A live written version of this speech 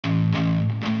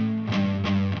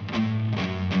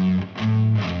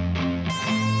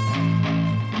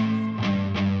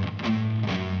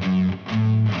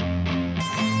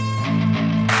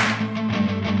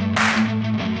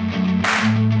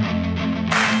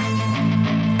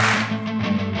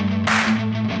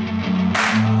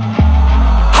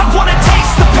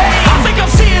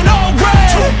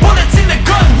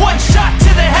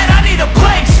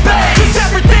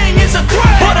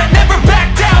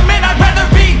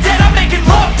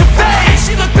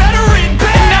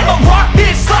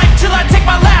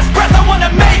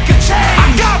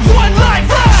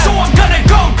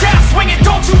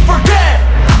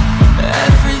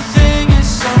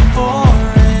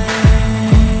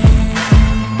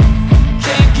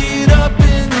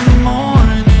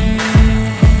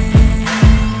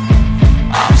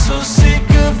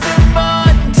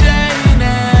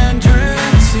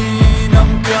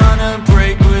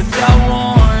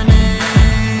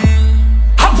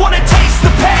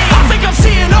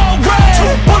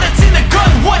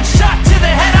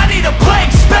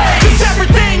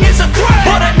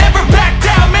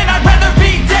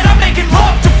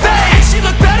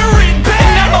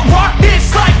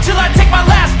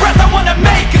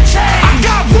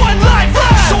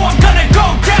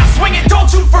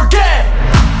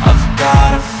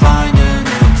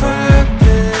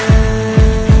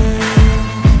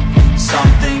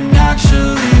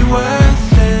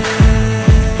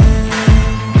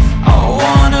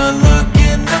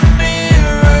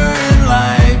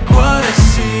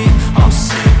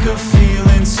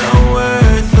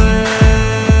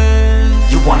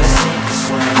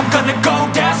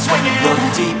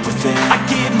deep within, I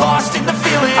get lost in the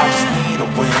feeling, I just need a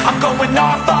win. I'm going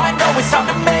off, I know it's time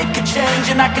to make a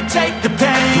change, and I can take the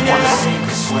pain. You wanna sink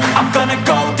or swim, I'm gonna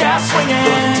go down swinging.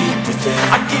 Look deep within,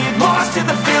 I get lost in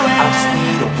the feeling, I just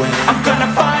need a win. I'm gonna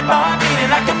find my meaning,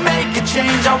 I can make a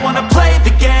change, I wanna play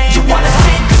the game. You